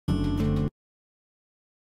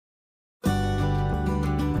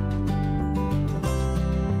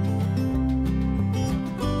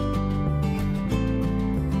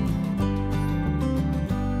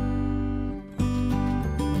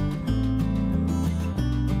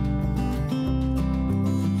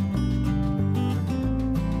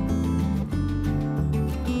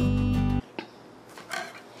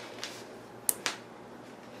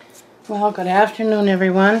Well, good afternoon,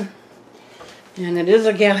 everyone. And it is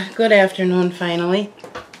a good afternoon, finally.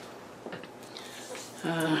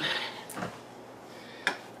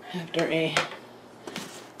 After a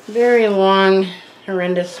very long,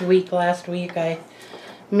 horrendous week last week, I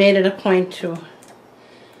made it a point to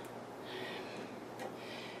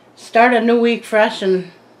start a new week fresh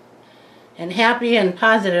and happy and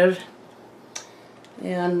positive.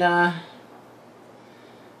 And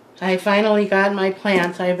I finally got my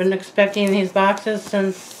plants. I've been expecting these boxes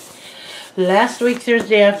since last week,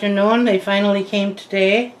 Thursday afternoon. They finally came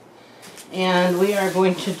today. And we are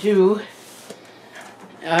going to do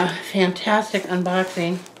a fantastic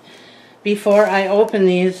unboxing. Before I open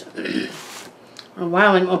these, or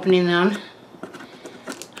while I'm opening them,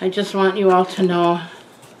 I just want you all to know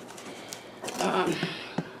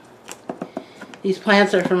these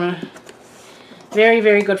plants are from a very,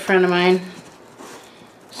 very good friend of mine,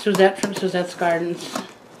 Suzette from Suzette's Gardens.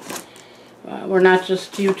 We're not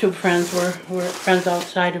just YouTube friends, we're friends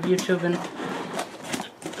outside of YouTube, and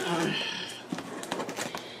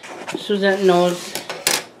Suzette knows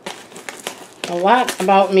a lot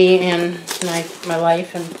about me and my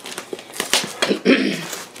life and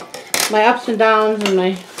my ups and downs and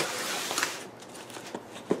my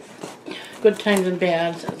good times and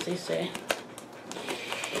bads, as they say.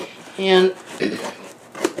 And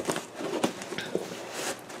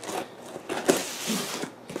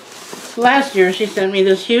last year she sent me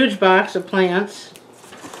this huge box of plants,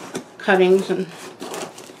 cuttings and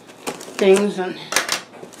things, and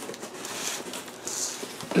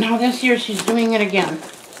now this year she's doing it again.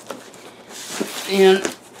 And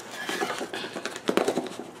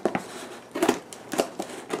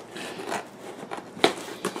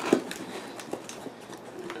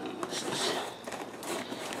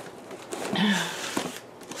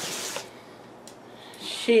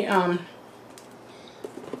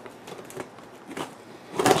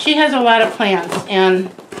she has a lot of plants,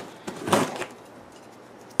 and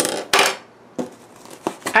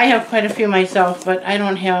I have quite a few myself, but I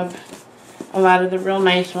don't have a lot of the real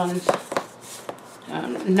nice ones.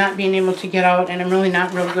 Not being able to get out, and I'm really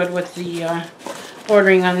not real good with the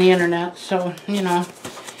ordering on the internet, so, you know.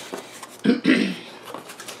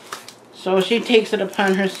 So she takes it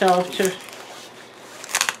upon herself to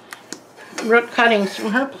root cuttings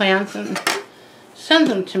from her plants and sends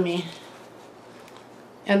them to me.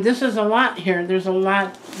 And this is a lot here. There's a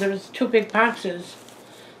lot. There's 2 big boxes.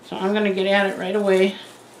 So I'm going to get at it right away.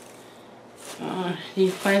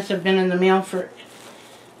 These plants have been in the mail for,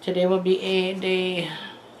 today will be day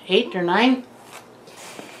 8 or 9.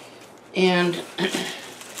 And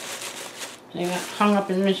they got hung up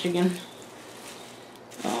in Michigan.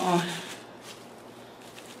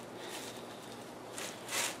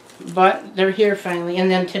 But they're here finally. And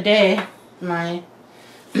then today, my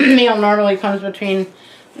mail normally comes between,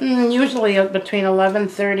 usually between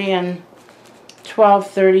 11:30 and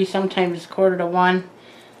 12:30, sometimes 12:45.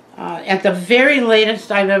 At the very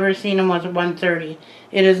latest I've ever seen them was 1:30.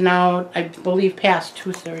 It is now, I believe, past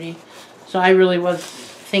 2:30. So I really was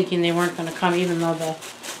thinking they weren't going to come, even though the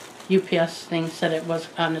UPS thing said it was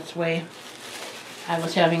on its way. I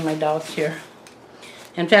was having my doubts here.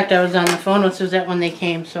 In fact, I was on the phone with Suzette when they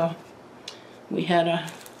came, so we had a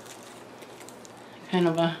kind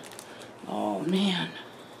of a, oh man.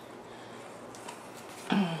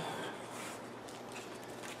 Oh.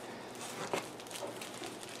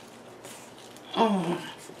 Oh.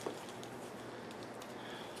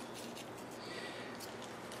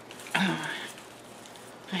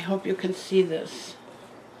 I hope you can see this.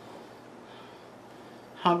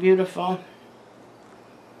 How beautiful.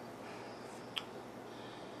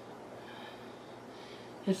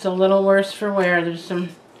 It's a little worse for wear. There's some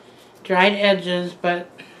dried edges, but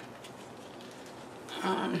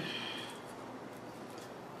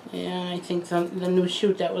yeah, I think the new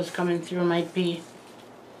shoot that was coming through might be.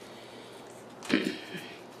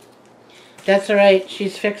 That's alright,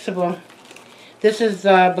 she's fixable. This is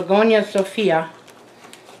Begonia Sophia.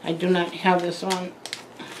 I do not have this on.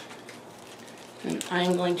 And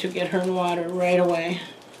I'm going to get her in water right away.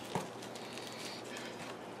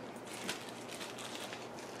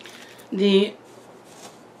 The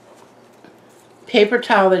paper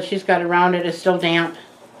towel that she's got around it is still damp,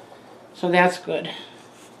 so that's good.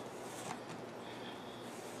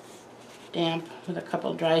 Damp with a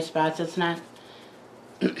couple dry spots. It's not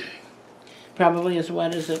probably as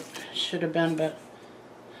wet as it should have been, but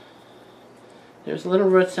there's little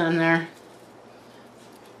roots on there.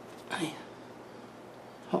 I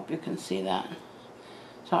hope you can see that.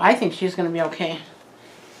 So I think she's going to be okay.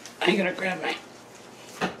 I'm going to grab my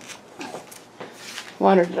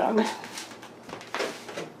water jug.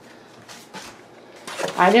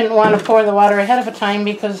 I didn't want to pour the water ahead of a time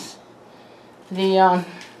because the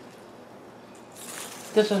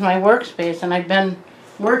this is my workspace and I've been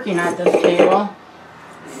working at this table.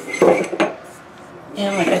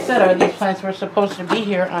 And like I said, these plants were supposed to be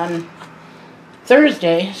here on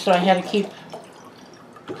Thursday, so I had to keep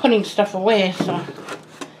putting stuff away, so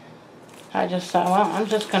I just thought, well, I'm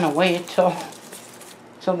just going to wait till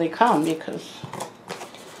they come because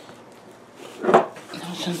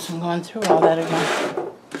no sense in going through all that again.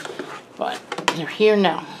 But they're here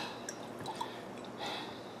now.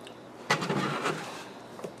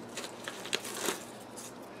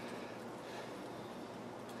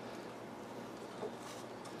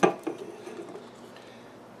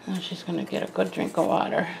 Now she's going to get a good drink of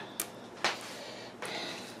water.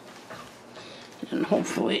 And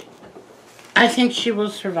hopefully, I think she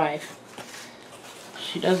will survive.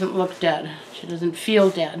 She doesn't look dead. She doesn't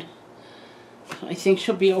feel dead. So I think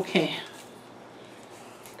she'll be okay.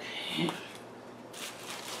 Okay.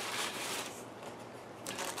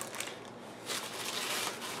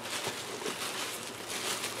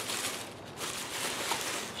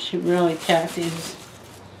 She really packed these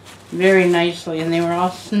very nicely, and they were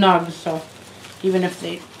all snug, so even if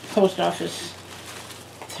the post office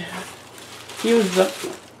used the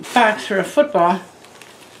box for a football,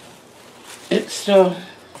 it still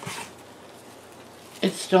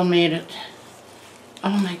made it.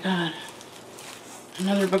 Oh my God,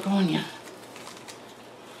 another begonia.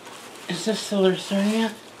 Is this the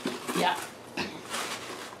Lucernia? Yeah.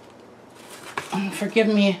 Oh, forgive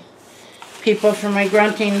me, people, for my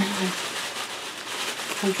grunting.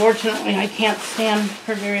 Unfortunately, I can't stand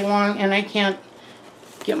for very long, and I can't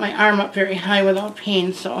get my arm up very high without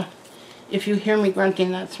pain, so if you hear me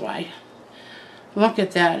grunting, that's why. Look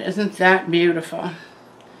at that. Isn't that beautiful?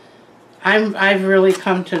 I've really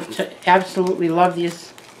come to absolutely love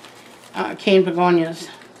these cane begonias.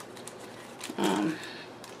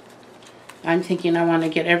 I'm thinking I want to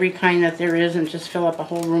get every kind that there is and just fill up a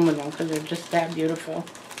whole room with them because they're just that beautiful.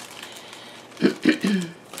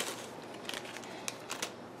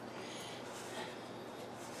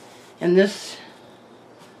 And this,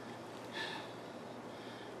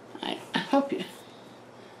 I hope you,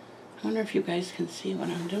 I wonder if you guys can see what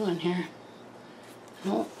I'm doing here.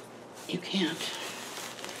 No, you can't.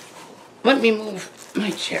 Let me move my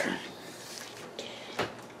chair.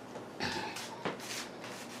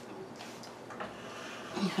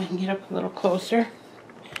 If I can get up a little closer.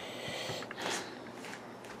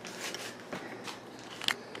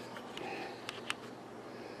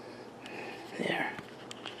 There.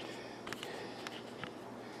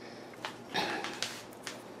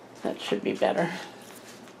 That should be better.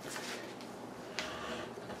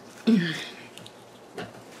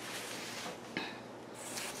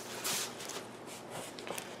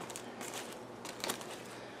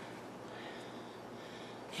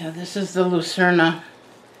 Yeah, this is the Lucerna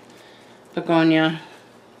begonia.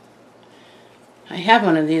 I have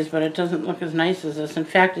one of these, but it doesn't look as nice as this. In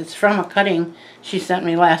fact, it's from a cutting she sent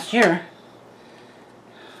me last year.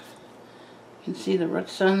 You can see the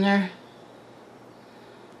roots on there.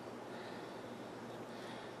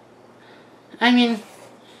 I mean,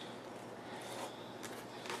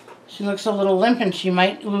 she looks a little limp and she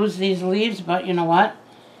might lose these leaves, but you know what?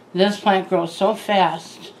 This plant grows so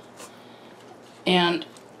fast, and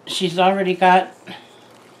she's already got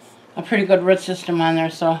a pretty good root system on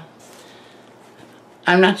there, so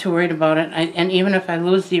I'm not too worried about it. And even if I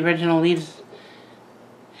lose the original leaves,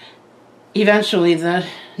 eventually the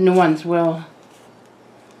new ones will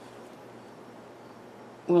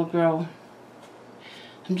grow.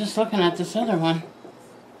 I'm just looking at this other one.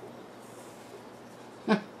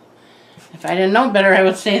 If I didn't know better, I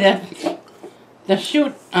would say that the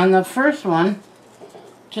shoot on the first one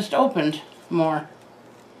just opened more.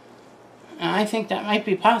 I think that might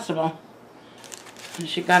be possible. And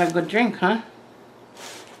she got a good drink, huh?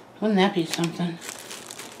 Wouldn't that be something?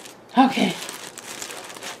 Okay.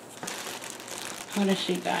 What has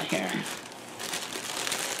she got here?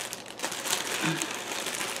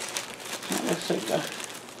 That looks like a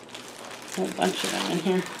whole bunch of them in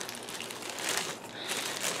here.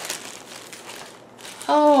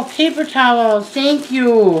 Oh, paper towels. Thank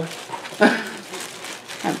you.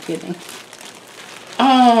 I'm kidding.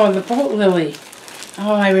 Oh, the boat lily.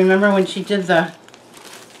 Oh, I remember when she did the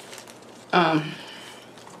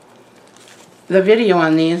video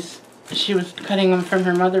on these. She was cutting them from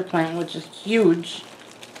her mother plant, which is huge.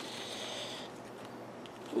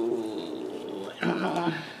 Ooh, I don't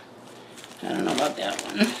know. I don't know about that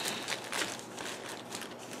one.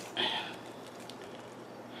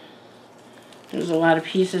 There's a lot of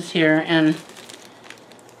pieces here, and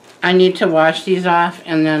I need to wash these off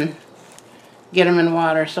and then get them in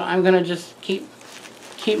water. So I'm going to just keep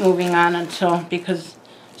moving on until, because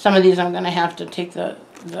some of these I'm going to have to take the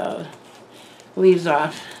leaves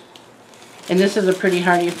off. And this is a pretty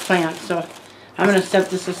hardy plant, so I'm going to set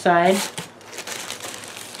this aside.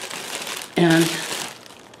 And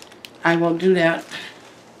I will do that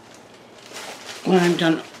when I'm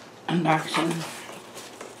done unboxing.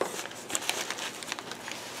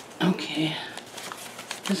 Okay.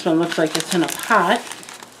 This one looks like it's in a pot.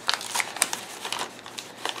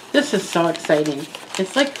 This is so exciting.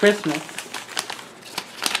 It's like Christmas.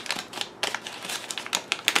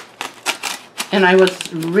 And I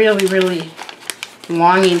was really, really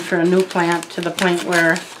longing for a new plant to the point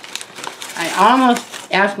where I almost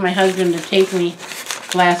asked my husband to take me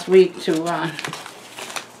last week to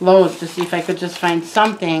Lowe's to see if I could just find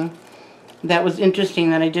something that was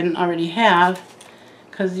interesting that I didn't already have.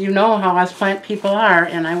 Because you know how us plant people are,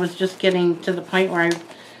 and I was just getting to the point where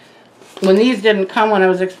when these didn't come when I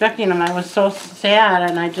was expecting them, I was so sad,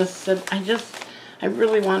 and I just said, I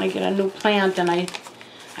really want to get a new plant, and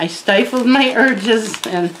I stifled my urges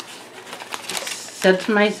and said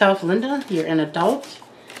to myself, Linda, you're an adult,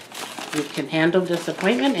 you can handle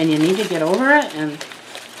disappointment, and you need to get over it, and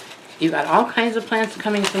you got all kinds of plants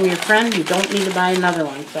coming from your friend, you don't need to buy another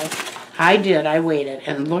one. So I did, I waited,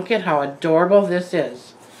 and look at how adorable this is.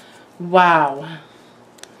 Wow.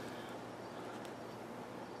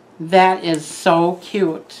 That is so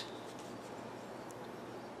cute.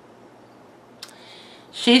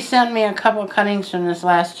 She sent me a couple cuttings from this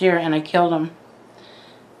last year and I killed them.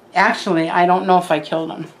 Actually, I don't know if I killed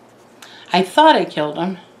them. I thought I killed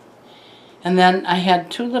them. And then I had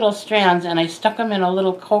 2 little strands and I stuck them in a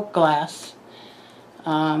little Coke glass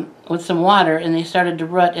with some water, and they started to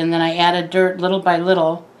root, and then I added dirt little by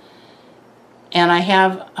little. And I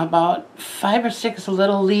have about 5 or 6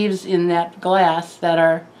 little leaves in that glass that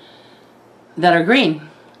are green.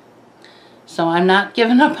 So I'm not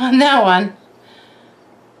giving up on that one.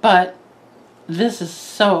 But this is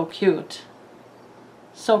so cute.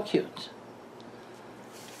 So cute.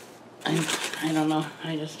 I don't know.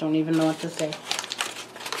 I just don't even know what to say.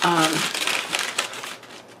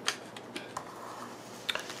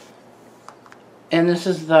 And this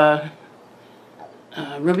is the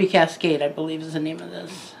Ruby Cascade, I believe is the name of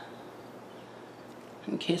this.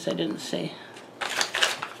 In case I didn't say.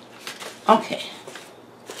 Okay.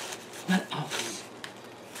 What else?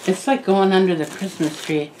 It's like going under the Christmas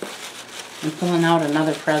tree and pulling out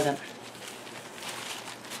another present.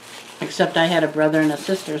 Except I had a brother and a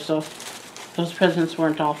sister, so those presents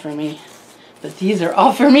weren't all for me. But these are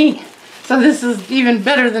all for me. So this is even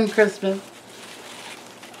better than Christmas.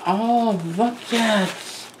 Oh, look at.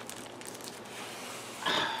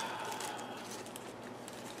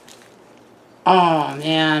 Oh,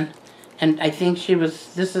 man. And I think she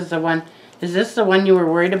was, this is the one, is this the one you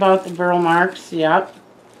were worried about, the burl marks? Yep.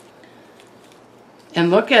 And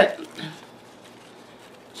look at,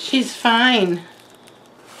 she's fine.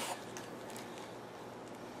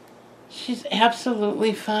 She's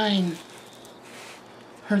absolutely fine.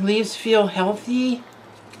 Her leaves feel healthy.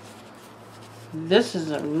 This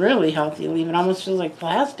is a really healthy leaf. It almost feels like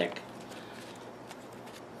plastic.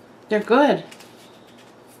 They're good.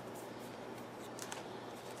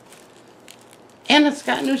 And it's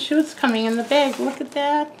got new shoots coming in the bag. Look at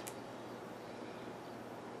that.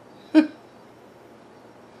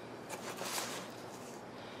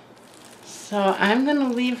 So I'm going to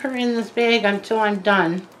leave her in this bag until I'm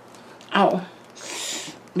done. Oh,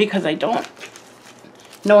 because I don't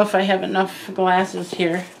know if I have enough glasses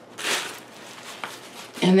here.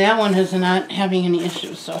 And that one is not having any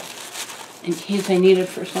issues, so in case I need it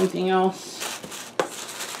for something else.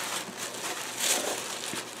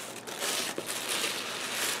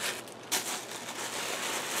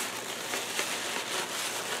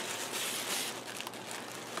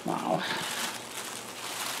 Wow.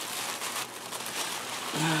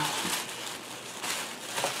 Wow.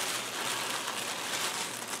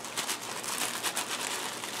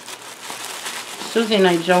 Susie and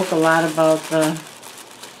I joke a lot about the,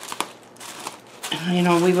 you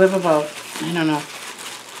know, we live about, I don't know.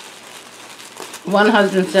 One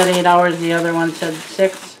husband said 8 hours, the other one said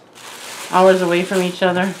 6 hours away from each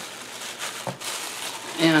other.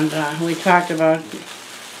 And we talked about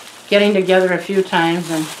getting together a few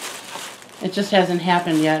times, and it just hasn't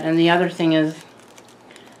happened yet. And the other thing is,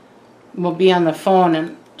 we'll be on the phone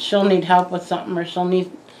and she'll need help with something, or she'll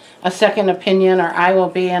need a second opinion, or I will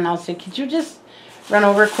be, and I'll say, could you just run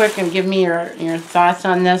over quick and give me your thoughts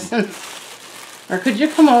on this? Or could you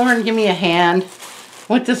come over and give me a hand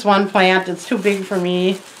with this one plant? It's too big for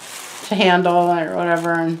me to handle, or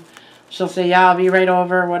whatever. And she'll say, yeah, I'll be right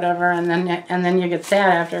over, whatever, and then you get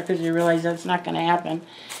sad after because you realize that's not going to happen.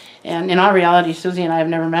 And in all reality, Susie and I have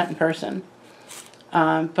never met in person.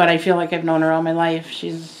 But I feel like I've known her all my life.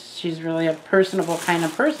 She's really a personable kind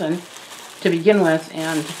of person to begin with,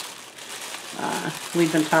 and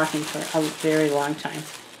we've been talking for a very long time.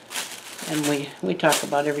 And we talk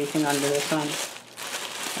about everything under the sun.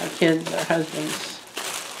 Our kids, our husbands.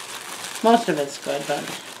 Most of it's good, but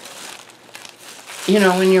you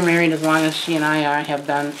know, when you're married as long as she and I have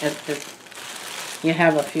done, you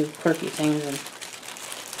have a few quirky things, and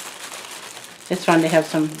it's fun to have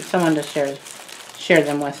someone to share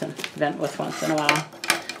them with and vent with once in a while,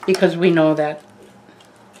 because we know that.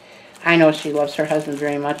 I know she loves her husband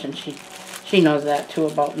very much, and she knows that too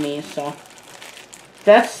about me. So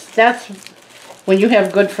that's when you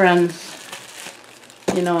have good friends,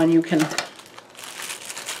 you know, and you can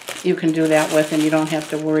do that with, and you don't have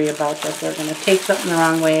to worry about that they're going to take something the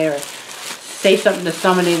wrong way or say something to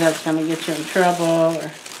somebody that's going to get you in trouble.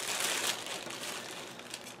 Or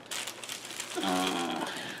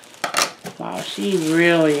wow, she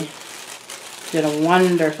really did a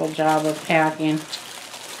wonderful job of packing.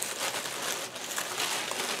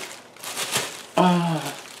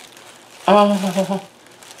 Oh,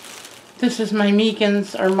 this is my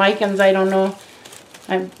Meekins, or Mikins, I don't know.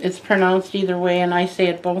 It's pronounced either way, and I say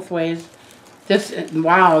it both ways.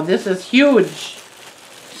 Wow, this is huge.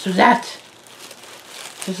 Suzette,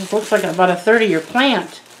 looks like about a 30-year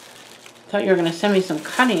plant. I thought you were going to send me some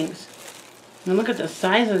cuttings. And look at the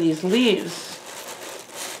size of these leaves.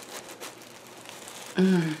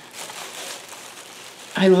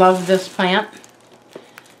 I love this plant.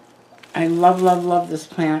 I love this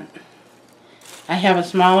plant. I have a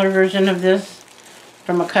smaller version of this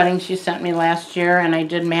from a cutting she sent me last year, and I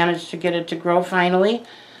did manage to get it to grow finally,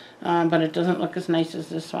 but it doesn't look as nice as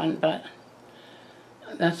this one, but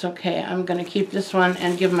that's okay. I'm going to keep this one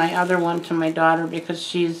and give my other one to my daughter, because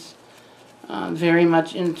she's very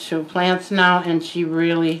much into plants now, and she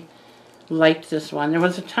really liked this one. There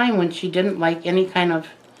was a time when she didn't like any kind of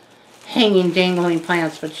hanging, dangling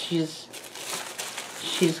plants, but she's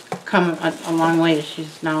come a long way.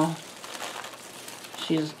 She's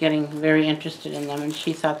getting very interested in them, and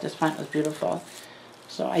she thought this plant was beautiful.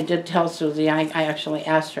 So I did tell Susie, I actually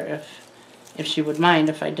asked her if she would mind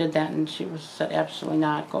if I did that, and she said absolutely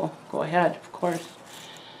not. Go ahead, of course.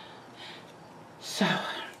 So,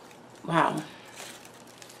 wow.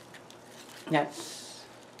 That's,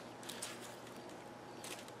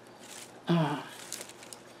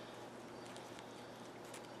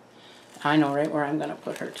 I know right where I'm going to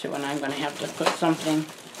put her to, and I'm going to have to put something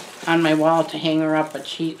on my wall to hang her up,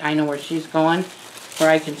 but I know where she's going,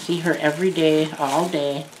 where I can see her every day, all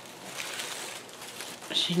day.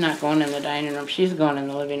 She's not going in the dining room, she's going in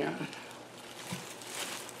the living room.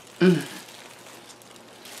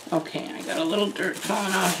 Okay, I got a little dirt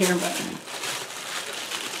falling out here, but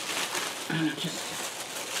I'm going to just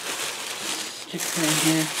stick her in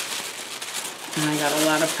here. And I got a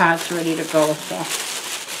lot of pots ready to go, so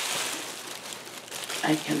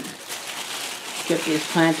I can get these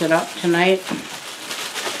planted up tonight.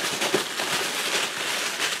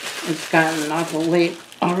 It's gotten awful late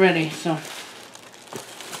already, so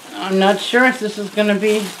I'm not sure if this is going to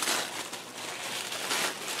be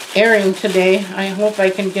airing today. I hope I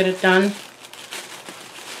can get it done.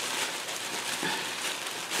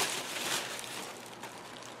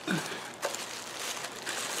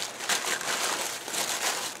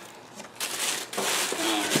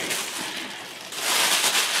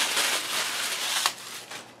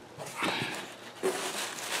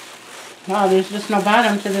 Wow, there's just no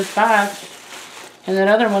bottom to this box. And that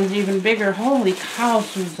other one's even bigger. Holy cow,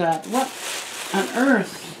 Suzette. What on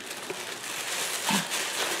earth?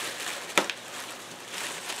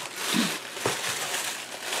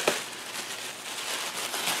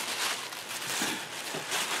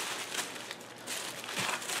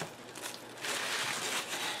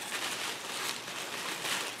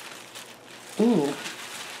 Ooh.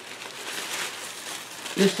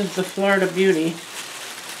 This is the Florida Beauty.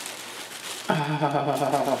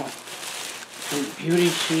 Oh, and beauty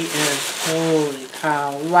she is. Holy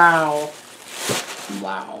cow. Wow.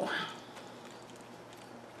 Wow.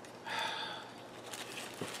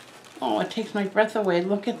 Oh, it takes my breath away.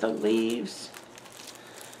 Look at the leaves.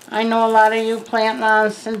 I know a lot of you plant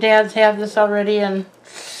moms and dads have this already and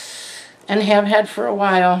have had for a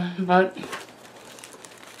while, but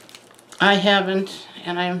I haven't,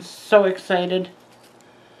 and I'm so excited.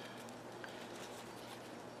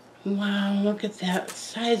 Wow, look at that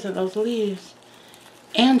size of those leaves.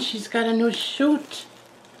 And she's got a new shoot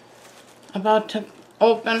about to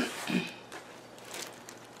open.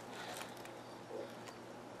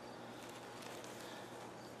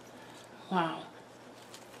 Wow.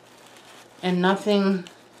 And nothing,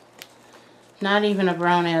 not even a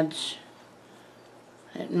brown edge.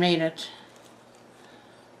 It made it.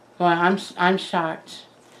 Boy, I'm shocked.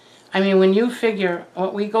 I mean, when you figure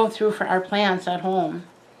what we go through for our plants at home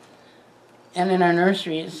and in our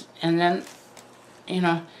nurseries, and then, you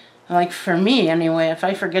know, like for me anyway, if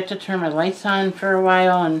I forget to turn my lights on for a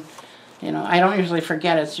while, and, you know, I don't usually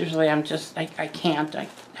forget, it's usually I can't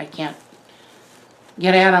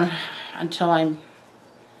get at them until I'm,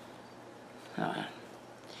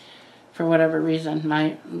 for whatever reason,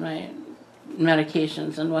 my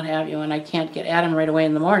medications and what have you, and I can't get at them right away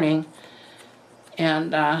in the morning.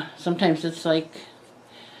 And sometimes it's like,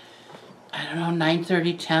 I don't know,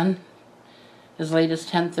 9:30, 10, as late as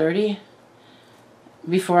 10:30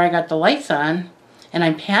 before I got the lights on, and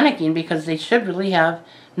I'm panicking because they should really have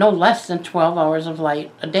no less than 12 hours of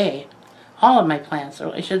light a day. All of my plants,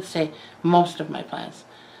 or I should say most of my plants.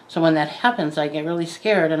 So when that happens, I get really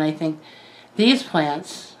scared, and I think these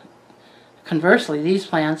plants, conversely, these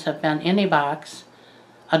plants have been in a box,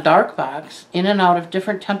 a dark box, in and out of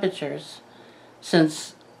different temperatures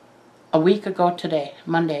since a week ago today,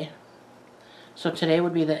 Monday. So today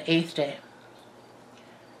would be the 8th day.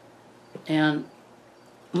 And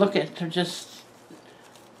look at, they're just,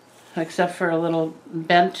 except for a little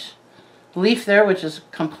bent leaf there, which is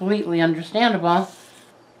completely understandable,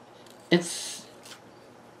 it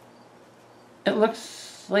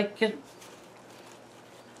looks like it,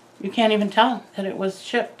 you can't even tell that it was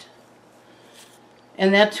chipped.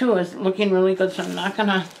 And that too is looking really good, so I'm not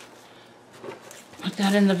gonna put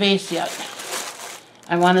that in the vase yet.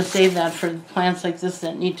 I want to save that for plants like this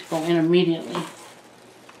that need to go in immediately.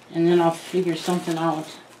 And then I'll figure something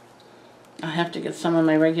out. I'll have to get some of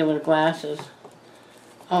my regular glasses.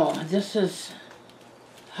 Oh, this is...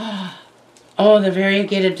 Oh, the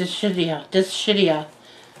variegated Dischidia.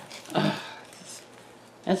 Oh,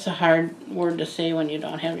 that's a hard word to say when you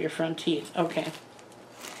don't have your front teeth. Okay.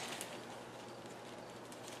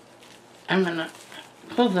 I'm going to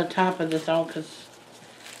pull the top of this out because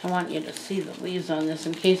I want you to see the leaves on this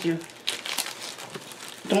in case you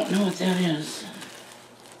don't know what that is.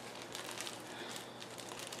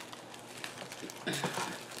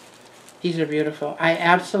 These are beautiful. I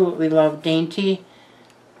absolutely love dainty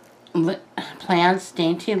plants,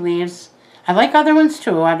 dainty leaves. I like other ones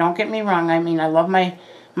too. Don't get me wrong. I mean, I love my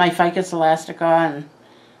Ficus elastica and,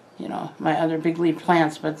 you know, my other big leaf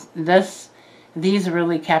plants, but these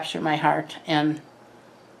really capture my heart, and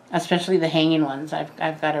especially the hanging ones.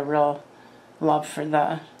 I've got a real love for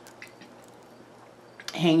the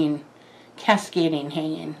cascading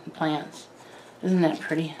hanging plants. Isn't that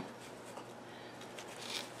pretty?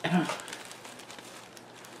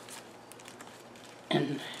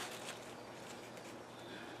 And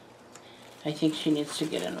I think she needs to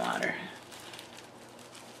get in water.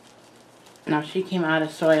 Now she came out of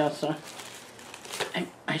soil, so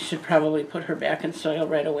I should probably put her back in soil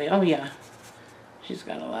right away. Oh yeah, she's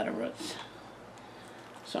got a lot of roots.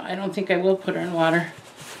 So I don't think I will put her in water.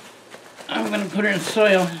 I'm going to put her in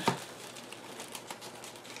soil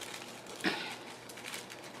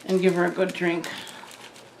and give her a good drink.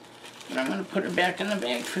 But I'm going to put her back in the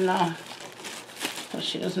bag for now so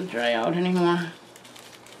she doesn't dry out anymore.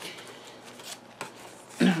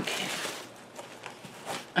 Okay.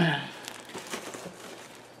 Alright,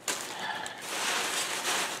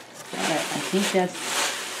 I think that's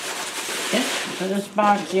it for this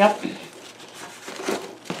box. Yep.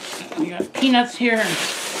 We got peanuts here and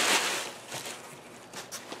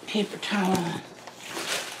paper towel.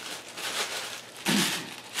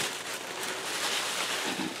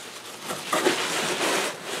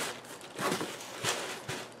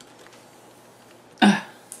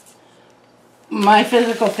 My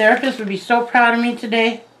physical therapist would be so proud of me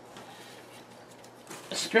today.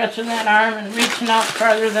 Stretching that arm and reaching out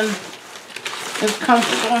farther than is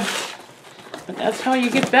comfortable. But that's how you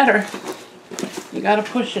get better. You gotta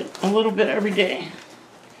push it a little bit every day.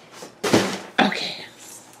 Okay.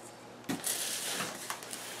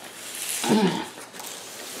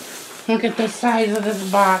 Look at the size of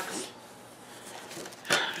this box.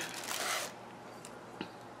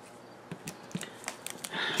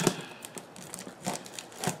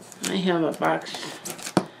 I have a box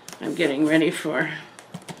I'm getting ready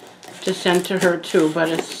to send to her too, but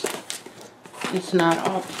it's not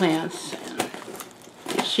all plants.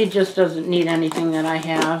 She just doesn't need anything that I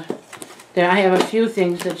have. I have a few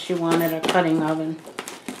things that she wanted a cutting of, and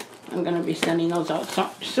I'm going to be sending those out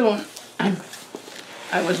soon.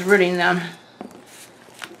 I was rooting them.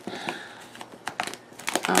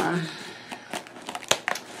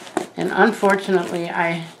 And unfortunately,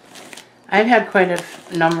 I I've had quite a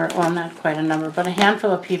number, well, not quite a number, but a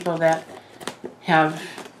handful of people that have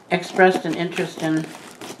expressed an interest in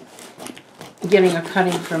getting a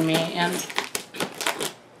cutting from me, and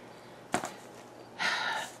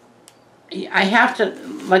I have to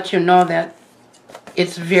let you know that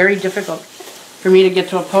it's very difficult for me to get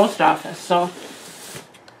to a post office, so,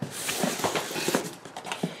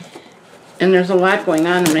 and there's a lot going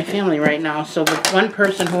on in my family right now, so the one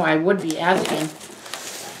person who I would be asking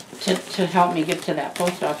to help me get to that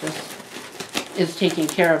post office is taking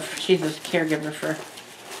care of, she's a caregiver for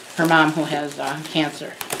her mom who has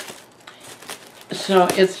cancer. So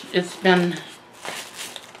it's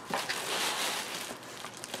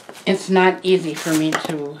not easy for me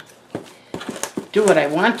to do what I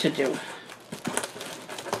want to do.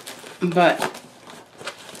 But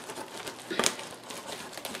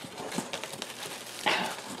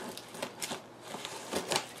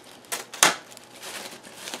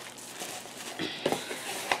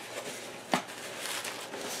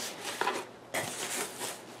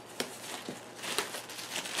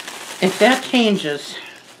if that changes,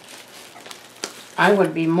 I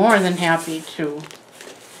would be more than happy to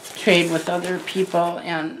trade with other people,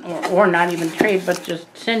 and or not even trade, but just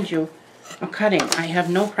send you a cutting. I have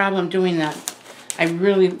no problem doing that. I would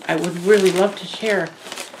really love to share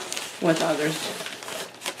with others.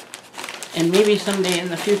 And maybe someday in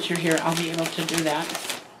the future here I'll be able to do that.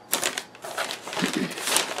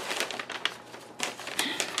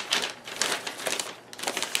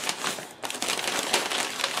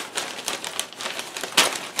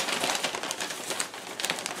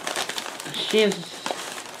 She's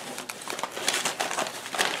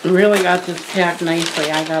really got this packed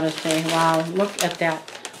nicely, I gotta say. Wow, look at that.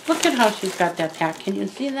 Look at how she's got that packed. Can you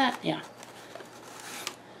see that? Yeah.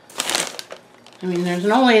 I mean, there's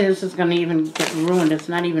no way this is gonna even get ruined. It's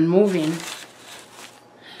not even moving.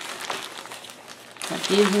 Got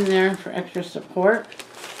these in there for extra support,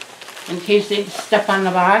 in case they step on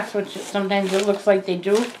the box, which sometimes it looks like they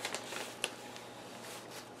do.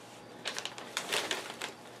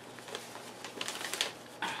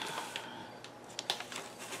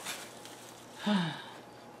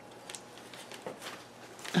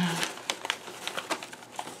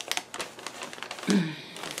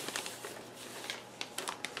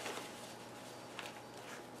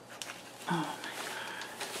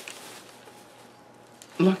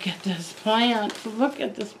 Look at this plant. Look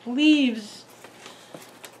at this leaves.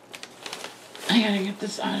 I gotta get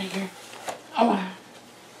this out of here. Oh,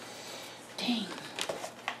 dang.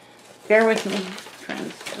 Bear with me,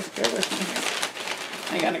 friends. Just bear with me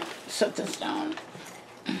here. I gotta set this down.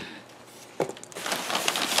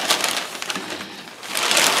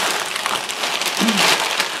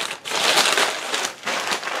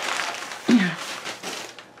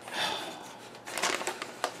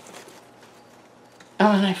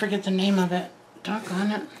 Oh, and I forget the name of it. Doggone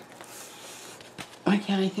it. Why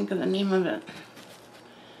can't I think of the name of it?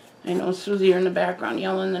 I know Susie, you're in the background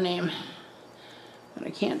yelling the name, but I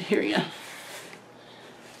can't hear you.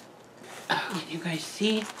 Oh, can you guys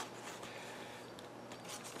see?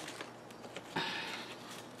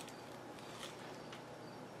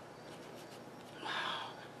 Wow.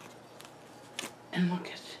 And look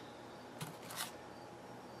at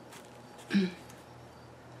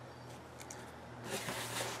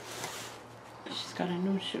she's got a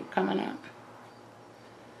new shoot coming up.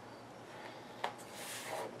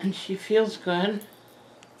 And she feels good.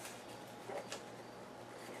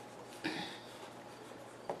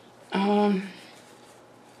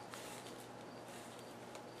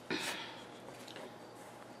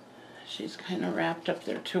 She's kind of wrapped up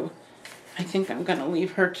there too. I think I'm going to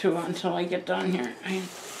leave her too until I get done here.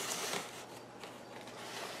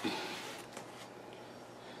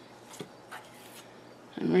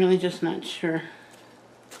 I'm really just not sure.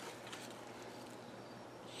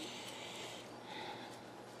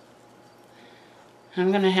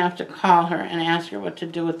 I'm going to have to call her and ask her what to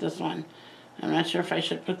do with this one. I'm not sure if I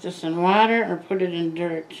should put this in water or put it in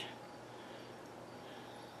dirt.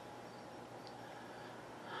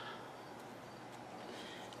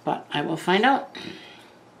 But I will find out.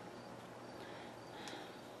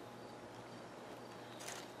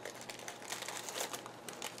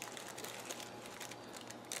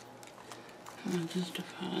 I'll just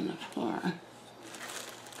fall on the floor.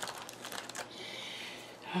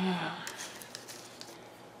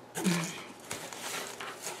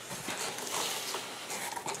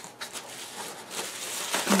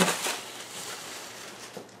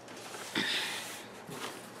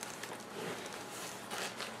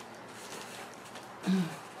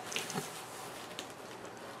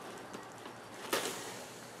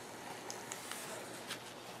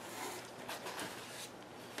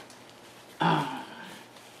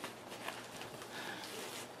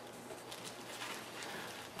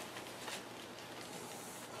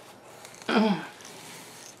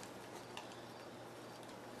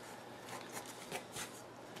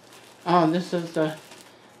 Oh, this is the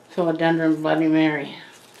Philodendron Bloody Mary.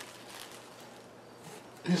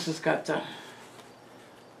 This has got the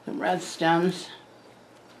red stems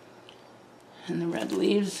and the red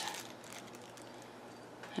leaves.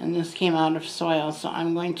 And this came out of soil, so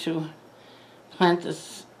I'm going to plant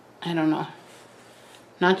this, I don't know.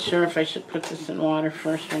 Not sure if I should put this in water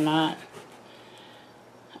first or not.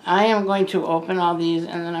 I am going to open all these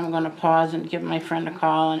and then I'm going to pause and give my friend a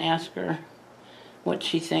call and ask her what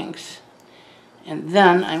she thinks. And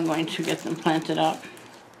then I'm going to get them planted up.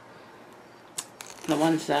 The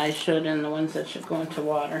ones that I should and the ones that should go into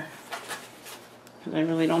water. Because I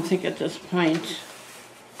really don't think at this point,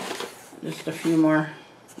 just a few more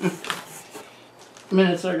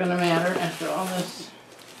minutes are going to matter after all this.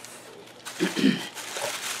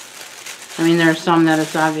 I mean, there are some that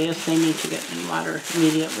it's obvious they need to get in water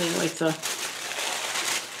immediately, like the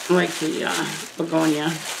begonia,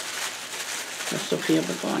 the Sophia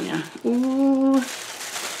begonia. Ooh,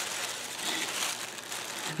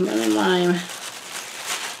 lemon lime,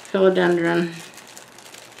 philodendron.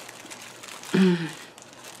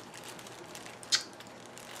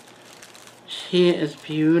 She is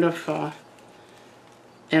beautiful,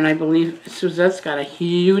 and I believe Suzette's got a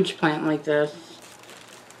huge plant like this.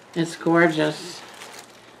 It's gorgeous.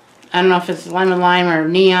 I don't know if it's lemon lime or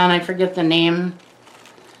neon. I forget the name.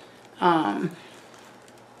 But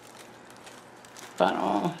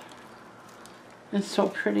oh, it's so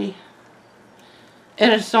pretty. It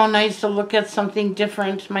is so nice to look at something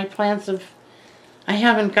different. My plants I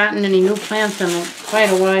haven't gotten any new plants in quite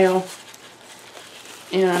a while.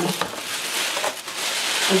 And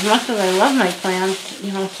as much as I love my plants,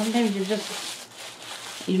 you know, sometimes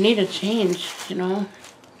you need a change, you know.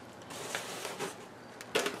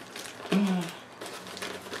 I'm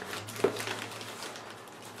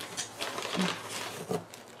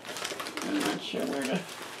not sure where to.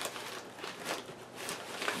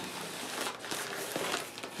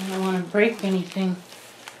 I don't want to break anything.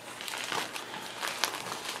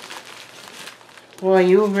 Boy,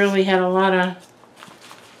 you really had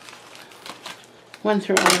went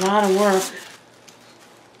through a lot of work.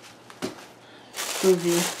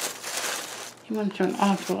 Susie. You went through an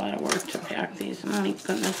awful lot of work to pack these. Oh my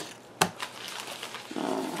goodness.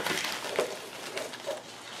 Oh.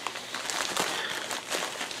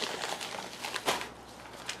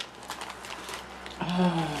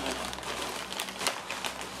 Oh.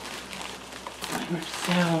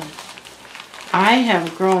 Salad. I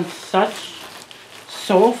have grown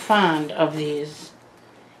so fond of these,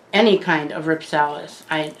 any kind of Ripsalis.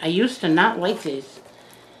 I used to not like these,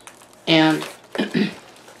 and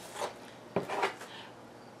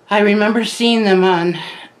I remember seeing them on,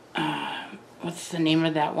 what's the name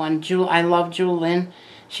of that one? I love Jewel Lynn.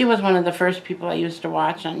 She was one of the first people I used to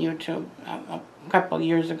watch on YouTube a couple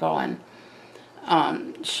years ago, and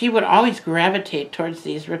she would always gravitate towards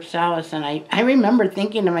these Ripsalis, and I remember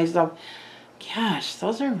thinking to myself, gosh,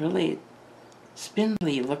 those are really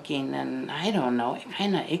spindly looking, and I don't know,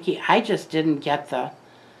 kind of icky. I just didn't get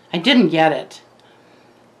it.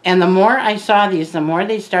 And the more I saw these, the more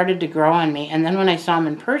they started to grow on me. And then when I saw them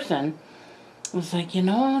in person, I was like, you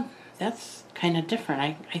know, that's kind of different.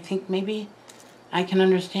 I think maybe I can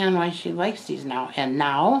understand why she likes these now. And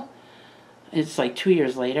now, it's like 2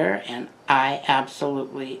 years later, and I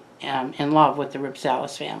absolutely am in love with the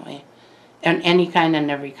Ripsalis family. And any kind and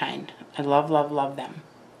every kind. I love, love, love them.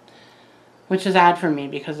 Which is odd for me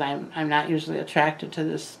because I'm not usually attracted to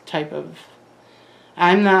this type of...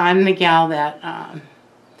 I'm the gal that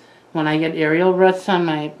when I get aerial roots on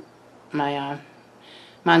my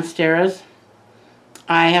monsteras,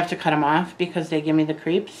 I have to cut them off because they give me the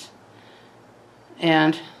creeps.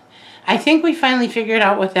 And I think we finally figured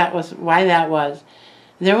out what that was, why that was.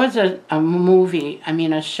 There was a movie,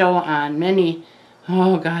 a show on many,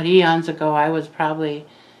 oh God, eons ago. I was probably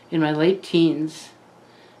in my late teens,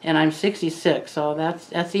 and I'm 66, so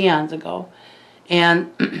that's eons ago.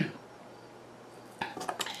 And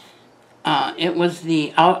it was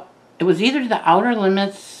either the Outer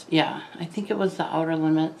Limits, yeah, I think it was the Outer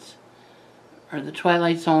Limits, or the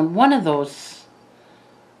Twilight Zone, one of those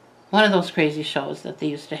crazy shows that they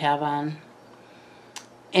used to have on,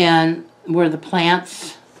 and where the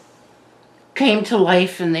plants came to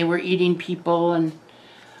life and they were eating people, and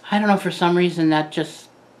I don't know, for some reason that just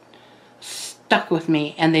stuck with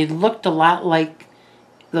me. And they looked a lot like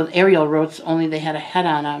the aerial roots, only they had a head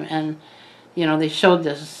on them, and you know, they showed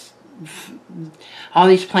this, all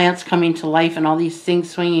these plants coming to life and all these things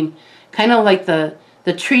swinging, kind of like the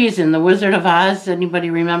trees in The Wizard of Oz.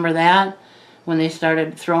 Anybody remember that? when they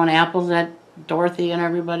started throwing apples at Dorothy and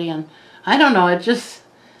everybody. And I don't know, it just,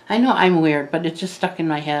 I know I'm weird, but it just stuck in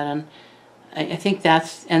my head. And I think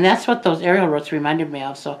that's what those aerial roots reminded me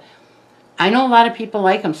of. So I know a lot of people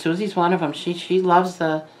like them. Susie's one of them. She loves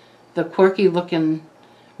the quirky looking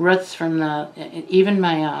roots from the, even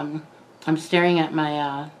my, I'm staring at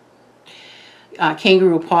my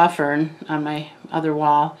kangaroo paw fern on my other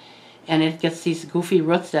wall, and it gets these goofy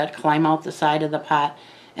roots that climb out the side of the pot.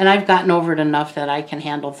 And I've gotten over it enough that I can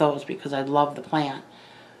handle those because I love the plant.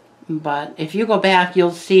 But if you go back,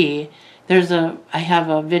 you'll see I have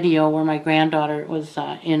a video where my granddaughter was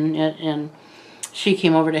in it, and she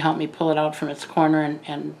came over to help me pull it out from its corner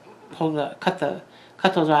and cut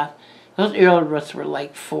those off. Those aerial roots were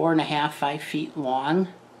like 4.5, 5 feet long.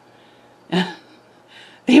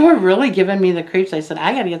 They were really giving me the creeps. I said,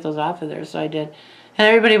 I got to get those off of there, so I did. And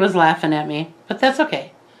everybody was laughing at me, but that's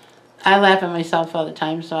okay. I laugh at myself all the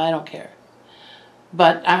time, so I don't care.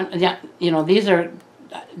 But, yeah, you know,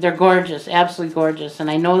 they're gorgeous, absolutely gorgeous. And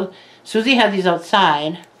I know Susie had these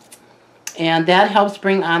outside, and that helps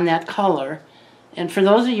bring on that color. And for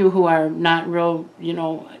those of you who are not real, you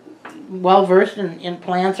know, well-versed in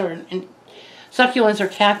plants or in succulents or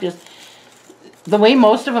cactus, the way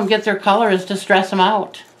most of them get their color is to stress them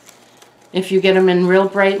out. If you get them in real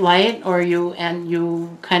bright light, or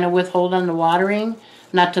you kind of withhold on the watering,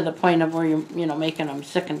 not to the point of where you're making them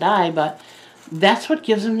sick and die, but that's what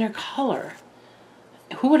gives them their color.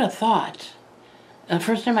 Who would have thought? And the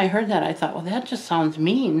first time I heard that, I thought, well, that just sounds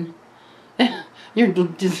mean. You're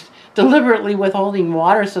just deliberately withholding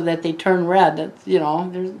water so that they turn red. That's, you know,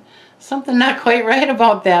 there's something not quite right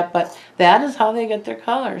about that, but that is how they get their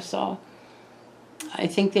color. So I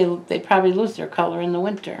think they probably lose their color in the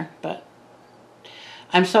winter. But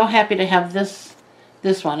I'm so happy to have this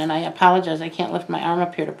one, and I apologize, I can't lift my arm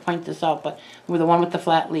up here to point this out, but we're the one with the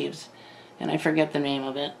flat leaves, and I forget the name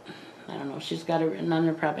of it. I don't know if she's got it written on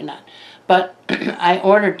there, probably not. But I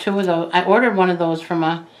ordered 2 of those. I ordered one of those from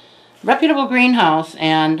a reputable greenhouse,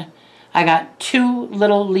 and I got 2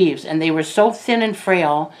 little leaves, and they were so thin and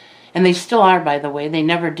frail, and they still are, by the way. They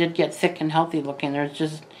never did get thick and healthy looking. There's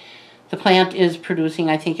just, the plant is producing,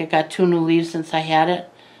 I think it got 2 new leaves since I had it,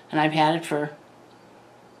 and I've had it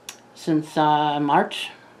since March.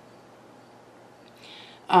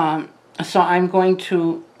 So I'm going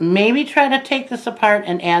to maybe try to take this apart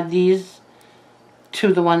and add these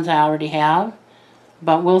to the ones I already have,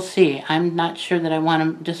 but we'll see. I'm not sure that I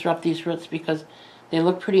want to disrupt these roots because they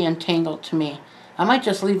look pretty entangled to me. I might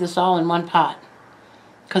just leave this all in one pot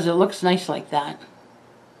because it looks nice like that.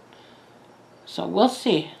 So we'll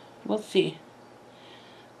see. We'll see.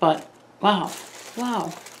 But, wow.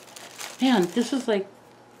 Wow. Man, this is like,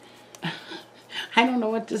 I don't know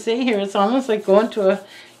what to say here. It's almost like going to a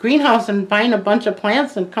greenhouse and buying a bunch of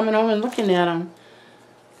plants and coming home and looking at them.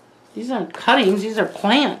 These aren't cuttings, these are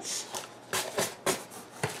plants.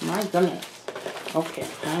 My goodness. Okay,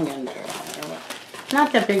 I'm getting dirt on there.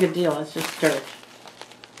 Not that big a deal, it's just dirt.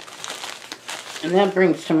 And that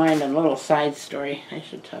brings to mind a little side story I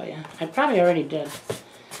should tell you. I probably already did.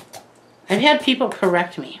 I've had people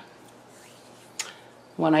correct me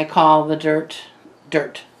when I call the dirt,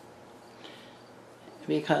 dirt.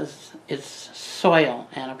 Because it's soil,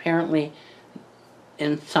 and apparently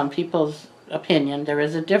in some people's opinion there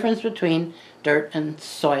is a difference between dirt and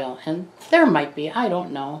soil, and there might be, I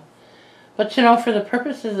don't know, but you know, for the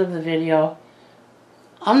purposes of the video,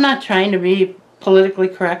 I'm not trying to be politically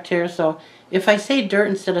correct here, so if I say dirt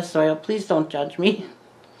instead of soil, please don't judge me.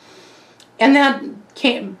 And that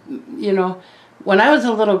came, you know, when I was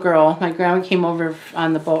a little girl, my grandma came over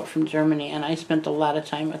on the boat from Germany, and I spent a lot of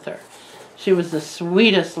time with her. She was the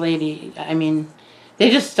sweetest lady. I mean, they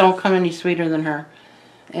just don't come any sweeter than her.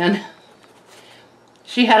 And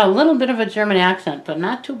she had a little bit of a German accent, but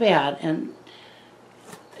not too bad. And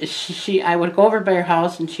I would go over by her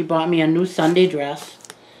house, and she bought me a new Sunday dress.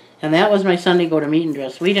 And that was my Sunday go-to-meeting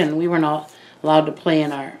dress. We were not allowed to play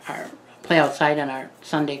in play outside in our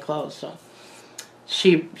Sunday clothes. So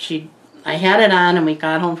I had it on, and we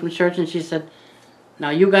got home from church, and she said, "Now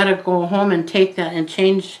you got to go home and take that and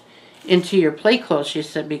change into your play clothes," she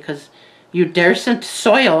said, "because you daresn't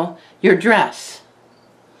soil your dress."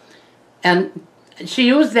 And she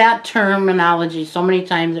used that terminology so many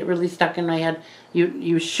times it really stuck in my head.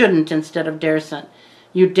 You shouldn't instead of daresn't.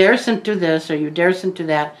 You daresn't do this or you daresn't do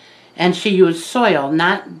that. And she used soil,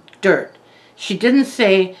 not dirt. She didn't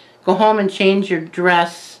say go home and change your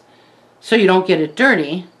dress so you don't get it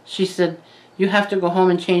dirty. She said you have to go home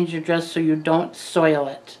and change your dress so you don't soil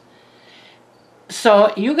it.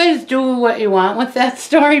 So you guys do what you want with that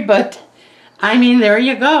story, but I mean, there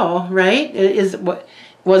you go, right?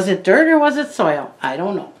 Was it dirt or was it soil? I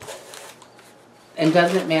don't know. And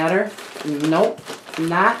does it matter? Nope.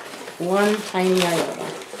 Not one tiny iota.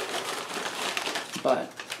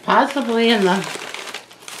 But possibly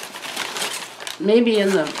maybe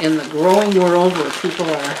in the growing world where people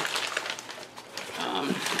are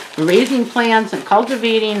raising plants and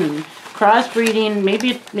cultivating and crossbreeding,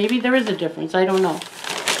 maybe there is a difference. I don't know.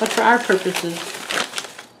 But for our purposes,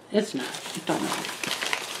 it's not. I don't know.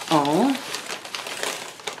 Oh.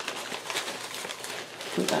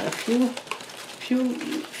 We got a few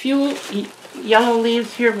yellow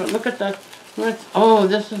leaves here, but look at oh,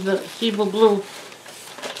 this is the Cebu Blue.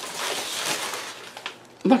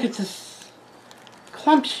 Look at this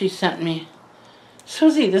clump she sent me.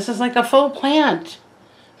 Susie, this is like a full plant.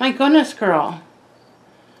 My goodness, girl.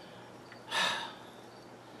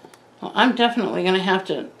 Well, I'm definitely going to have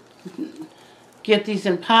to get these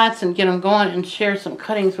in pots and get them going and share some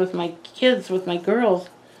cuttings with my kids, with my girls.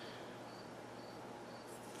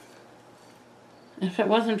 If it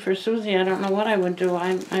wasn't for Susie, I don't know what I would do.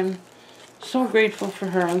 I'm so grateful for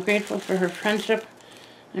her. I'm grateful for her friendship.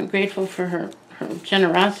 I'm grateful for her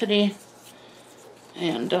generosity.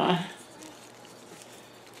 And I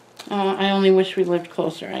only wish we lived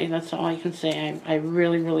closer. That's all I can say. I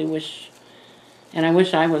really, really wish, and I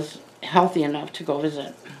wish I was healthy enough to go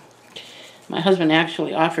visit. My husband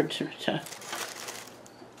actually offered to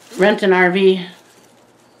rent an RV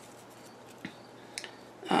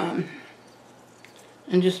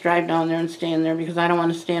and just drive down there and stay in there, because I don't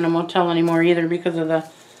want to stay in a motel anymore either because of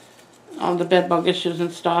all the bed bug issues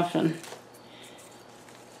and stuff. And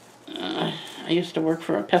I used to work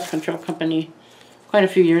for a pest control company quite a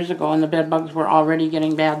few years ago, and the bed bugs were already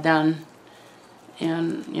getting bad then.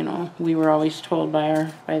 And, you know, we were always told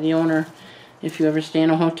by the owner, if you ever stay in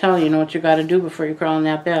a hotel, you know what you got to do before you crawl in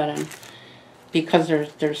that bed. And because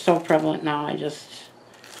they're so prevalent now, I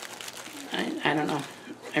don't know.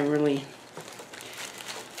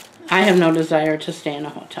 I have no desire to stay in a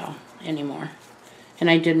hotel anymore. And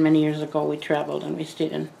I did many years ago. We traveled and we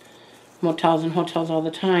stayed in motels and hotels all the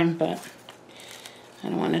time, but I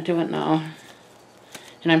don't want to do it now.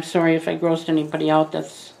 And I'm sorry if I grossed anybody out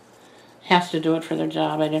that has to do it for their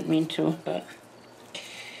job. I didn't mean to, but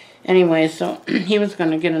anyway, so he was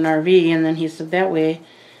going to get an RV, and then he said that way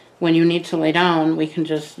when you need to lay down, you can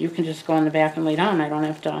just go in the back and lay down. We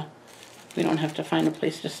don't have to find a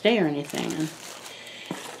place to stay or anything. And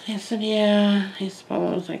I said, yeah, I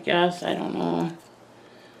suppose, I guess, I don't know.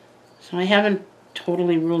 So I haven't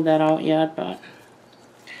totally ruled that out yet, but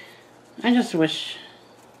I just wish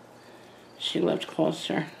she lived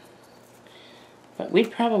closer. But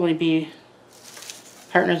we'd probably be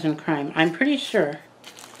partners in crime. I'm pretty sure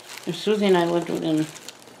if Susie and I lived within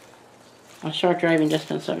a short driving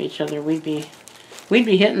distance of each other, we'd be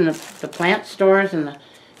hitting the plant stores and the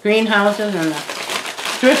greenhouses and the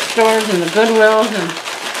thrift stores and the Goodwills, and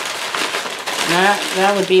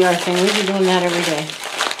that would be our thing. We'd be doing that every day.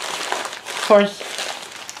 Of course,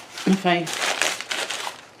 if I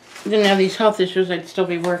didn't have these health issues, I'd still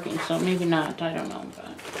be working, so maybe not. I don't know, but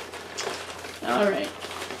all right.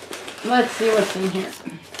 Let's see what's in here.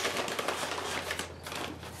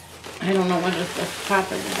 I don't know what is the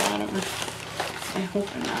top or the bottom. I hope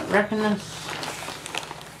I'm not wrecking this.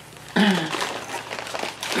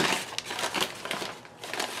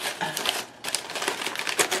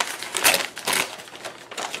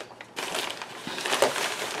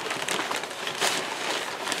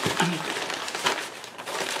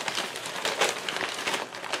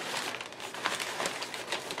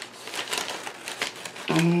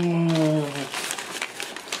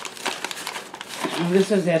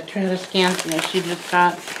 This is that Tradescantia that she just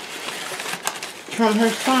got from her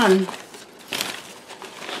son.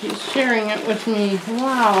 She's sharing it with me.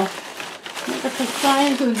 Wow. Look at the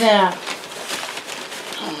size of that.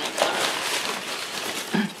 Oh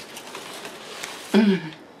my God.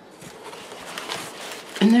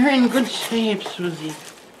 And they're in good shape, Susie.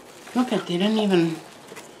 Look at, these didn't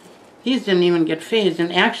even get phased.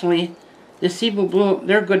 And actually, the Cebu Blue,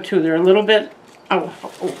 they're good too. They're a little bit,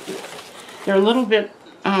 they're a little bit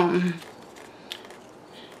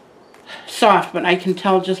soft, but I can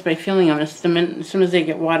tell just by feeling them. As soon as they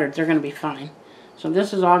get watered, they're going to be fine. So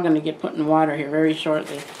this is all going to get put in water here very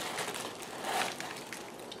shortly.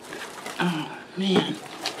 Oh, man.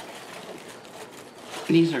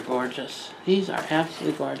 These are gorgeous. These are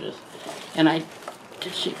absolutely gorgeous. And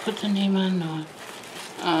did she put the name on? No.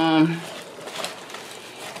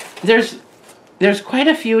 There's quite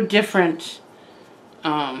a few different,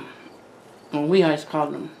 well, we always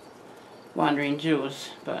called them Wandering Jews,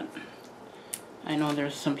 but I know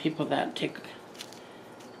there's some people that take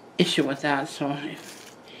issue with that, so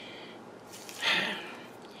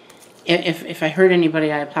If I hurt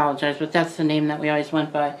anybody, I apologize, but that's the name that we always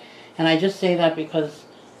went by. And I just say that because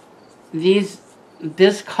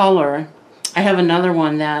this color, I have another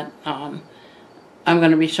one that I'm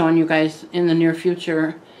going to be showing you guys in the near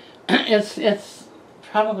future. It's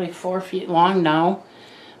probably 4 feet long now.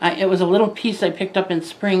 It was a little piece I picked up in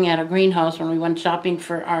spring at a greenhouse when we went shopping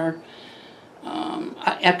for our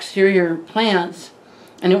exterior plants,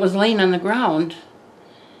 and it was laying on the ground,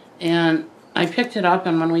 and I picked it up,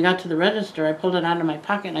 and when we got to the register, I pulled it out of my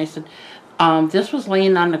pocket, and I said, this was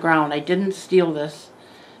laying on the ground. I didn't steal this,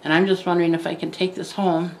 and I'm just wondering if I can take this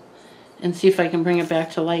home and see if I can bring it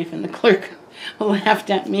back to life. And the clerk laughed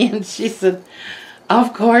at me, and she said,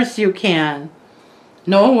 of course you can.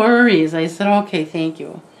 No worries. I said, okay, thank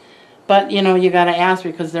you. But, you know, you got to ask,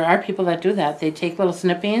 because there are people that do that. They take little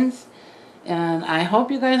snippings, and I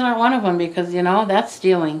hope you guys aren't one of them, because, you know, that's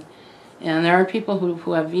stealing. And there are people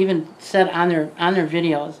who have even said on their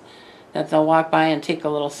videos that they'll walk by and take a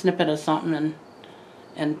little snippet of something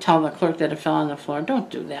and tell the clerk that it fell on the floor.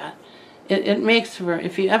 Don't do that. It makes for,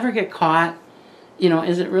 if you ever get caught, you know,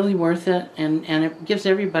 is it really worth it? And it gives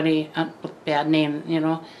everybody a bad name, you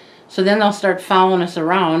know. So then they'll start following us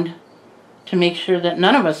around to make sure that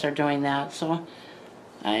none of us are doing that. So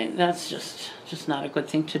that's just not a good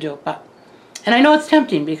thing to do. But, and I know it's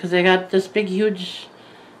tempting, because they got this big, huge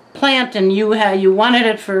plant, and you wanted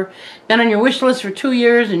it for, been on your wish list for 2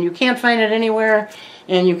 years, and you can't find it anywhere,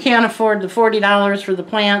 and you can't afford the $40 for the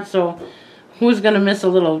plant, so who's going to miss a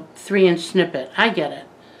little 3-inch snippet? I get it,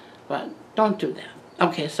 but don't do that.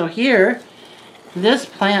 Okay, so here, this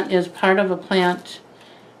plant is part of a plant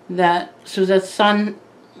that Suzette's son,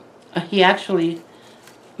 he actually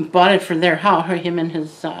bought it for their house, him and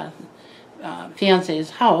his fiance's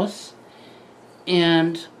house,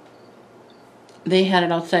 and they had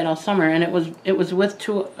it outside all summer, and it was with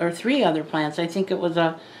 2 or 3 other plants. I think it was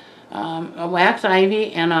a wax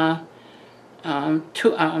ivy and a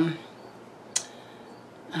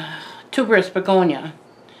tuberous begonia,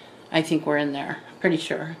 I think, were in there, pretty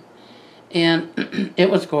sure. And it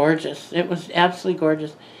was gorgeous. It was absolutely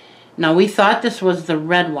gorgeous. Now, we thought this was the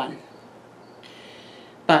red one,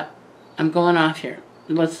 but I'm going off here.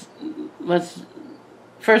 Let's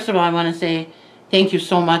first of all, I want to say thank you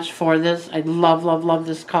so much for this. I love, love, love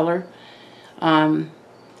this color.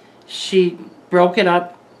 She broke it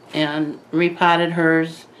up and repotted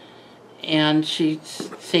hers, and she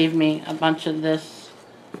saved me a bunch of this.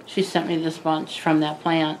 She sent me this bunch from that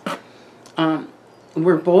plant.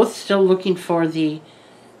 We're both still looking for the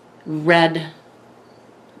red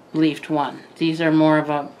leafed one. These are more of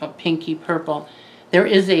a pinky purple. There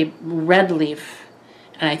is a red leaf,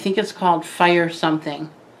 and I think it's called Fire Something,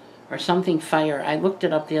 or something Fire. I looked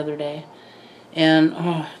it up the other day, and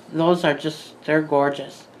oh, those are just, they're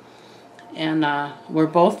gorgeous. And we're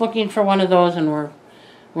both looking for one of those, and we're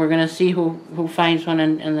gonna see who finds one,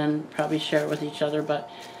 and then probably share it with each other. But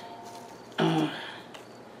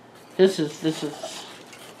this is,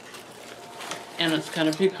 and it's got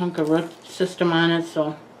a big hunk of root system on it,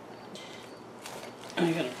 so I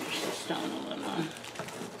gotta push this down a little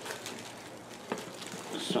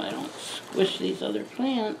so I don't squish these other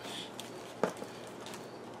plants.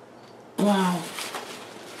 Wow.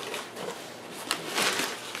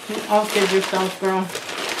 All kid yourself, girl.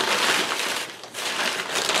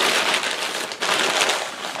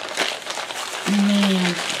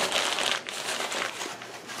 Man.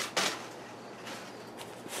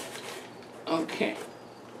 Okay.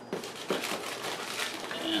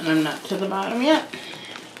 And I'm not to the bottom yet.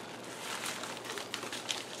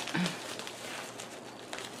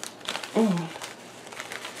 Oh.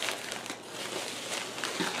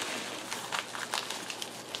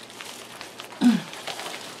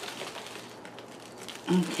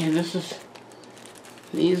 Okay,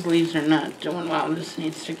 these leaves are not doing well. This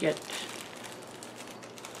needs to get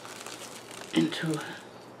into,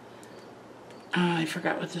 I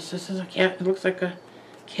forgot what this is. It looks like a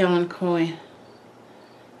Kalanchoe.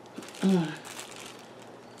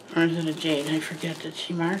 Or is it a jade? I forget. Did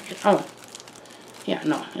she mark it? Oh, yeah,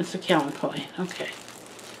 no, it's a Kalanchoe. Okay.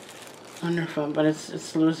 Wonderful, but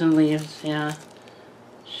it's losing leaves. Yeah,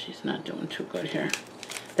 she's not doing too good here.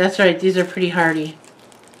 That's right, these are pretty hardy.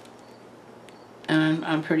 And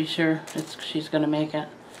I'm pretty sure she's going to make it.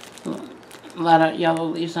 A lot of yellow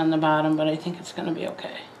leaves on the bottom, but I think it's going to be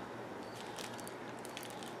okay.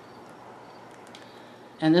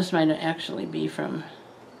 And this might actually be from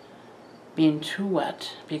being too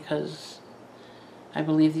wet, because I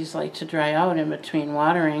believe these like to dry out in between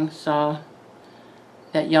watering, so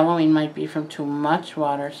that yellowing might be from too much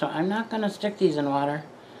water. So I'm not going to stick these in water.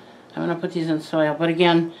 I'm going to put these in soil. But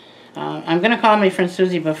again, I'm going to call my friend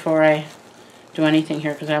Susie before I do anything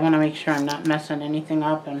here because I want to make sure I'm not messing anything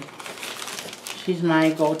up. And she's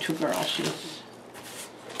my go-to girl. She's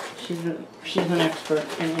an expert,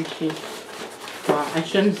 and well, I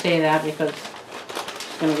shouldn't say that because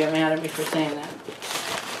she's going to get mad at me for saying that.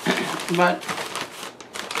 But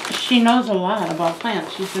she knows a lot about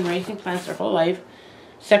plants. She's been raising plants her whole life,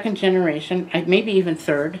 second generation, maybe even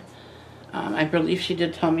third. I believe she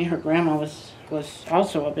did tell me her grandma was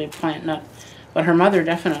also a big plant nut, but her mother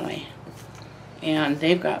definitely. And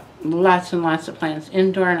they've got lots and lots of plants,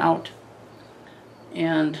 indoor and out.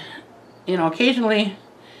 And, you know, occasionally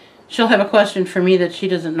she'll have a question for me that she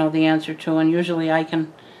doesn't know the answer to, and usually I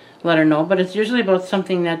can let her know. But it's usually about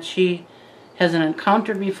something that she hasn't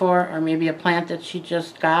encountered before, or maybe a plant that she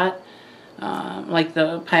just got, like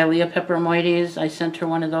the Pilea peperomoides. I sent her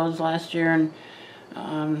one of those last year,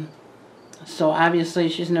 and so obviously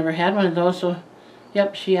she's never had one of those, so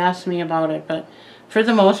yep, she asked me about it. But for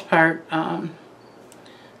the most part,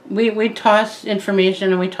 we toss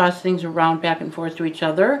information and we toss things around back and forth to each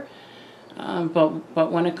other.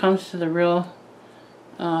 But when it comes to the real,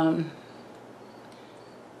 I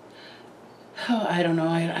don't know,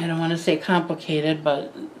 I don't want to say complicated,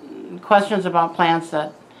 but questions about plants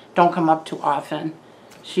that don't come up too often,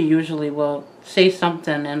 she usually will say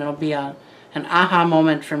something and it'll be an aha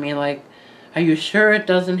moment for me, like, are you sure it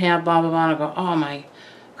doesn't have blah, blah, blah? And I'll go, oh my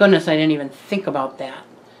goodness, I didn't even think about that,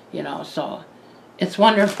 you know. So it's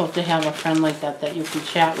wonderful to have a friend like that that you can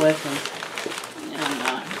chat with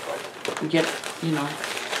and get, you know,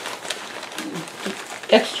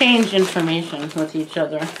 exchange information with each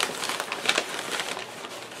other.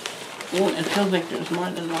 Ooh, it feels like there's more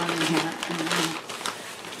than one in here.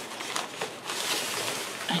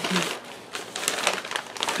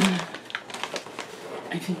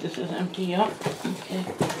 I think this is empty. Yep. Okay.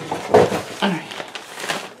 All right.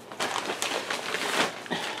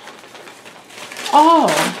 Oh.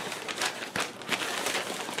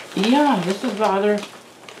 Yeah, this is rather.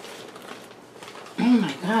 Oh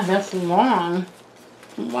my God, that's long.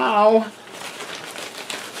 Wow.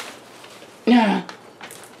 Yeah.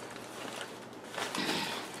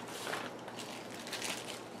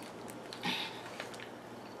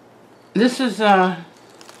 This is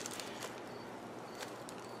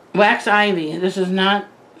wax ivy. This is not,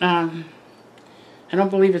 I don't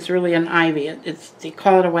believe it's really an ivy. They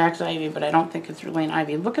call it a wax ivy, but I don't think it's really an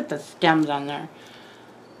ivy. Look at the stems on there.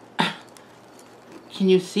 Can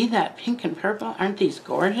you see that pink and purple? Aren't these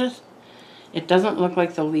gorgeous? It doesn't look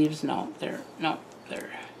like the leaves. No, they're not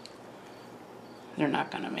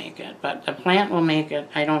going to make it. But the plant will make it.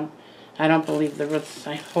 I don't believe the roots.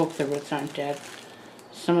 I hope the roots aren't dead.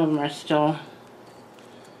 Some of them are still,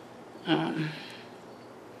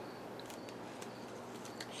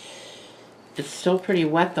 it's still pretty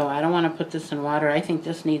wet though. I don't want to put this in water. I think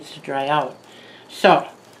this needs to dry out. So,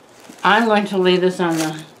 I'm going to lay this on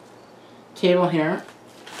the table here.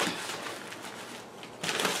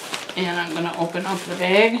 And I'm going to open up the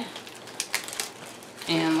bag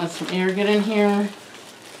and let some air get in here.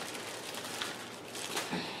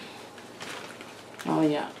 Oh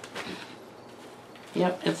yeah.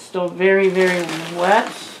 Yep, it's still very, very wet.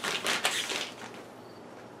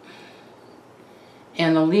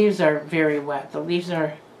 And the leaves are very wet. The leaves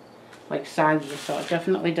are like soggy, so it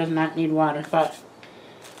definitely does not need water, but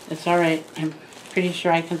it's alright. I'm pretty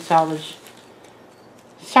sure I can salvage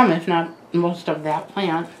some, if not most of that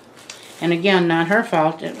plant. And again, not her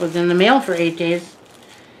fault. It was in the mail for 8 days.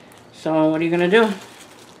 So what are you going to do?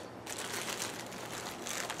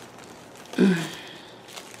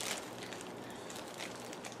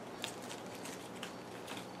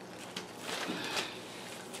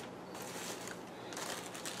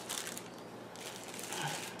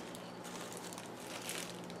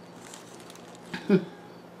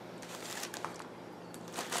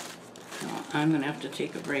 I'm going to have to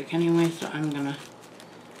take a break anyway, so I'm going to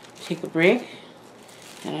take a break,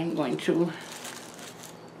 and I'm going to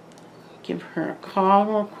give her a call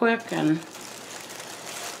real quick and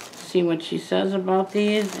see what she says about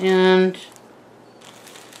these, and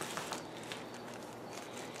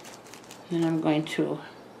then I'm going to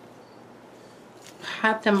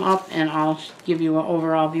hot them up, and I'll give you an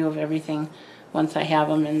overall view of everything once I have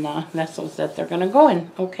them in the vessels that they're going to go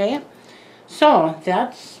in, okay? So,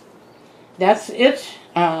 that's it.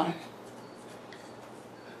 For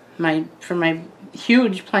my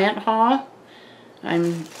huge plant haul.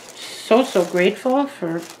 I'm so grateful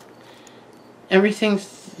for everything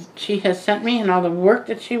she has sent me and all the work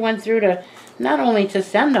that she went through to not only to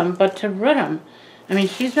send them, but to root them. I mean,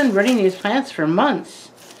 she's been rooting these plants for months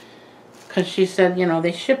because she said, you know,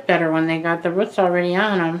 they ship better when they got the roots already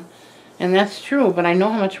on them. And that's true, but I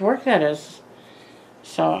know how much work that is.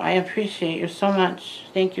 So I appreciate you so much.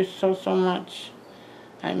 Thank you so, so much.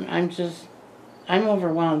 I'm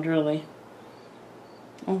overwhelmed, really.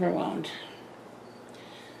 Overwhelmed.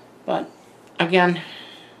 But, again,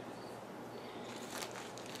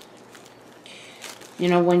 you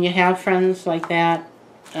know, when you have friends like that,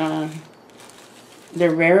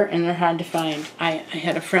 they're rare and they're hard to find. I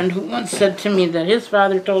had a friend who once said to me that his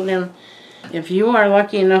father told him, if you are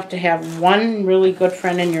lucky enough to have one really good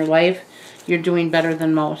friend in your life, you're doing better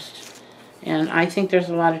than most. And I think there's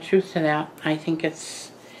a lot of truth to that. I think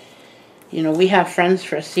it's, you know, we have friends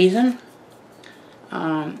for a season.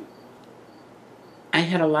 I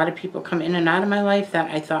had a lot of people come in and out of my life that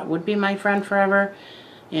I thought would be my friend forever.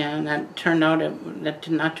 And that turned out, that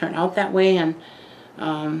did not turn out that way. And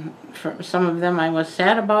for some of them I was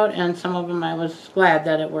sad about, and some of them I was glad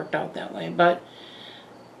that it worked out that way. But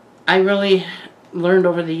I really learned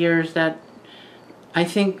over the years that I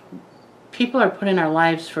think people are put in our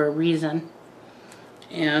lives for a reason.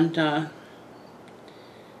 And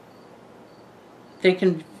it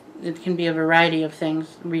can be a variety of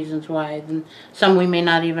things, reasons why. And some we may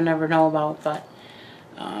not even ever know about, but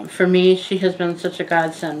for me, she has been such a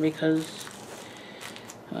godsend because,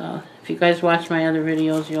 if you guys watch my other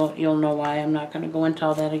videos, you'll know why. I'm not going to go into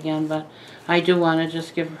all that again, but I do want to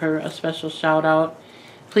just give her a special shout out.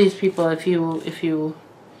 Please, people, if you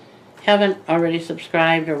haven't already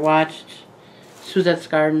subscribed or watched Suzette's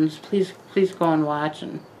Gardens, please go and watch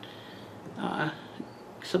and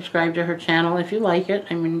subscribe to her channel if you like it.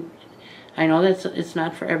 I mean, I know that it's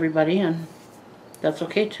not for everybody, and that's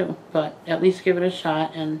okay too, but at least give it a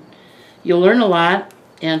shot, and you'll learn a lot.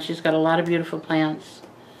 And she's got a lot of beautiful plants,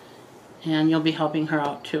 and you'll be helping her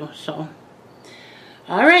out too. So,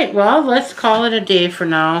 alright, well, let's call it a day for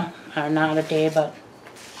now. Or not a day, but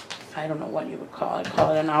I don't know what you would call it.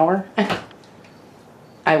 Call it an hour.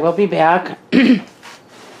 I will be back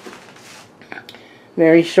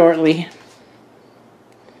very shortly.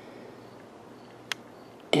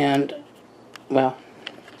 And, well,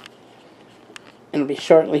 it'll be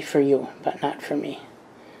shortly for you, but not for me.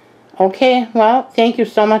 Okay, well, thank you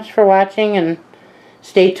so much for watching, and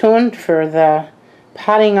stay tuned for the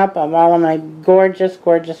potting up of all of my gorgeous,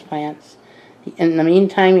 gorgeous plants. In the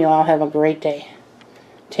meantime, you all have a great day.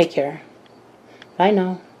 Take care. Bye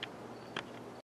now.